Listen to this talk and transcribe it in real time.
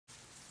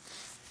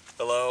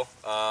Hello.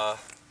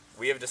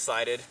 We have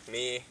decided,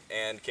 me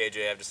and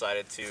KJ have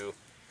decided to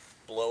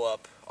blow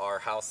up our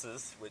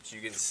houses, which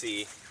you can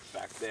see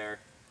back there.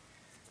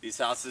 These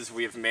houses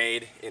we have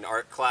made in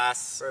art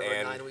class for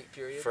a 9-week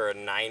period. For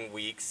 9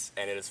 weeks,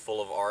 and it is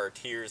full of our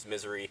tears,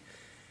 misery,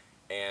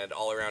 and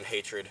all-around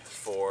hatred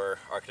for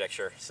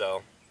architecture.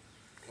 So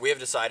we have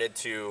decided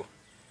to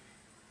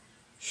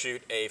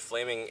shoot a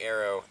flaming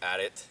arrow at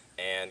it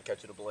and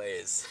catch it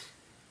ablaze.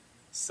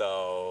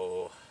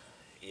 So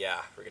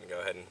yeah, we're gonna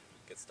go ahead and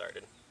get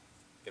started.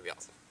 It's gonna be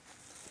awesome.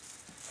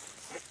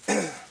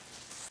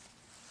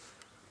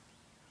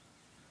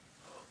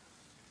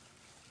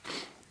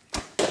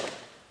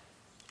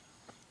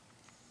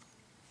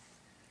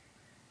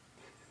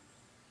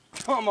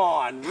 Come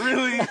on,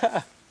 really?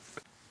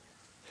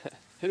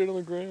 Hit it on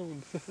the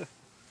ground.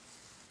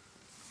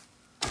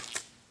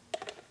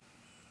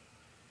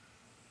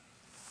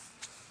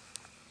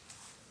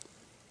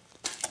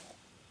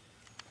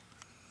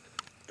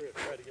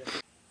 Try it again.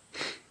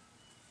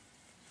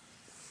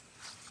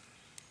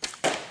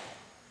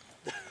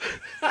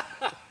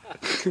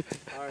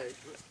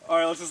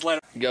 Alright, let's just let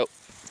it Go.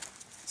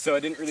 So I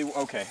didn't really,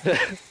 okay.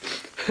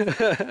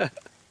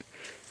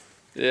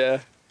 Yeah.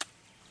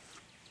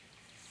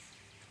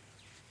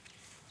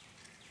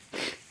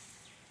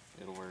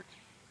 It'll work.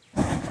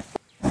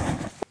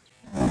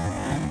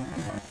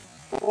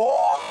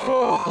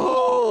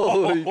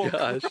 Holy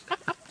gosh.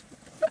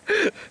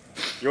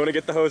 You want to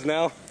get the hose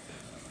now?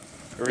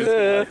 Or is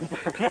Yeah. it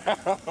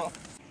gonna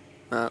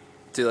burn out?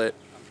 Too late.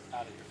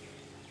 Out of here.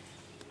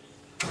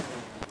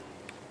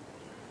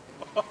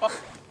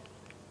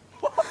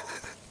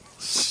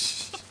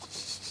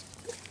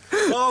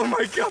 Oh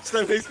my gosh,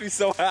 that makes me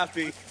so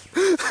happy.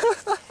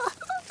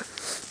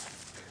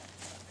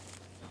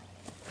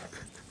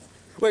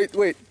 Wait.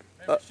 Hey,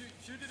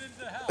 shoot it into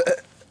the house.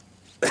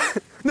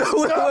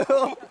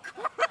 No.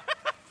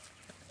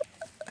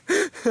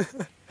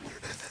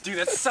 Dude,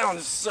 that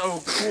sounds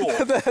so cool.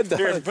 That does.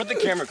 Here, put the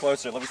camera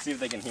closer. Let me see if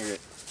they can hear it.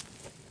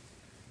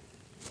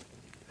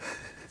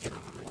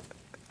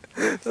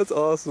 That's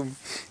awesome.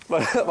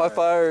 My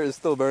fire is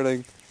still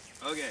burning.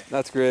 Okay.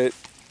 That's great.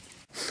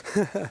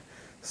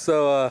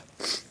 So,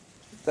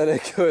 that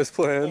echo is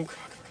planned.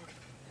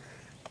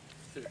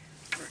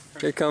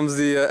 Here comes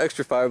the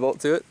extra firebolt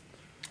to it.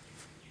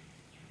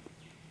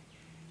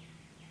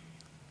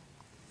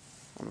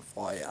 On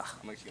fire.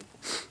 I'm actually gonna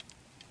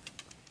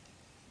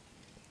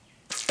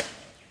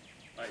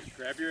Alright,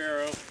 grab your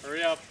arrow.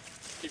 Hurry up.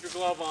 Keep your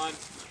glove on.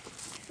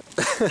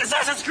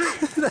 Assassin's Creed!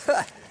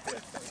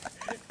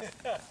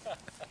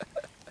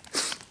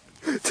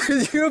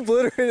 Dude, you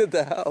obliterated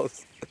the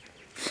house.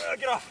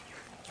 Get off!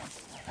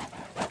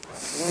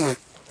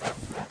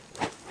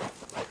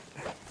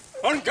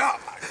 On God!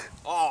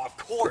 Oh, of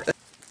course!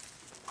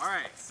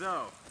 Alright,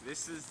 so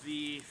this is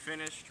the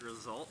finished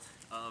result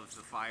of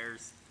the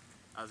fires.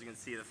 As you can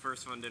see, the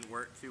first one didn't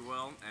work too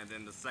well, and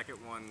then the second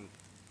one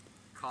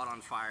caught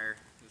on fire,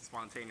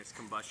 spontaneous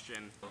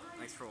combustion.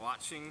 Thanks for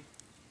watching,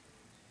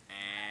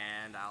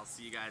 and I'll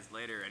see you guys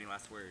later. Any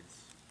last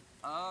words?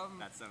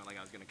 That sounded like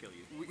I was gonna kill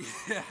you.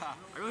 Yeah.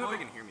 I really hope they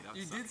can hear me. That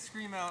You suck. did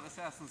scream out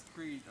Assassin's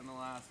Creed in the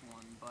last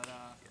one, but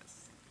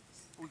Yes.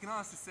 we can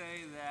honestly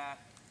say that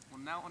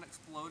when that one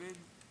exploded,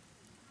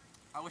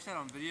 I wish I had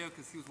it on video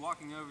because he was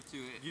walking over to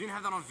it. You didn't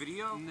have that on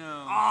video?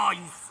 No. Oh,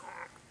 you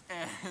suck.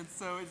 And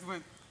so it just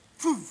went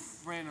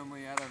poof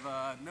randomly out of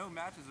no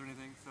matches or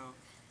anything. So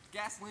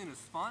gasoline is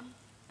fun,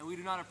 and we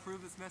do not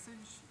approve this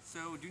message.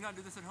 So do not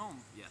do this at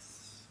home.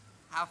 Yes.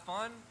 Have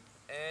fun,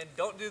 and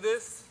don't do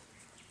this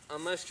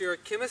unless you're a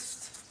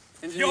chemist,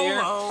 engineer,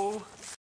 YOLO!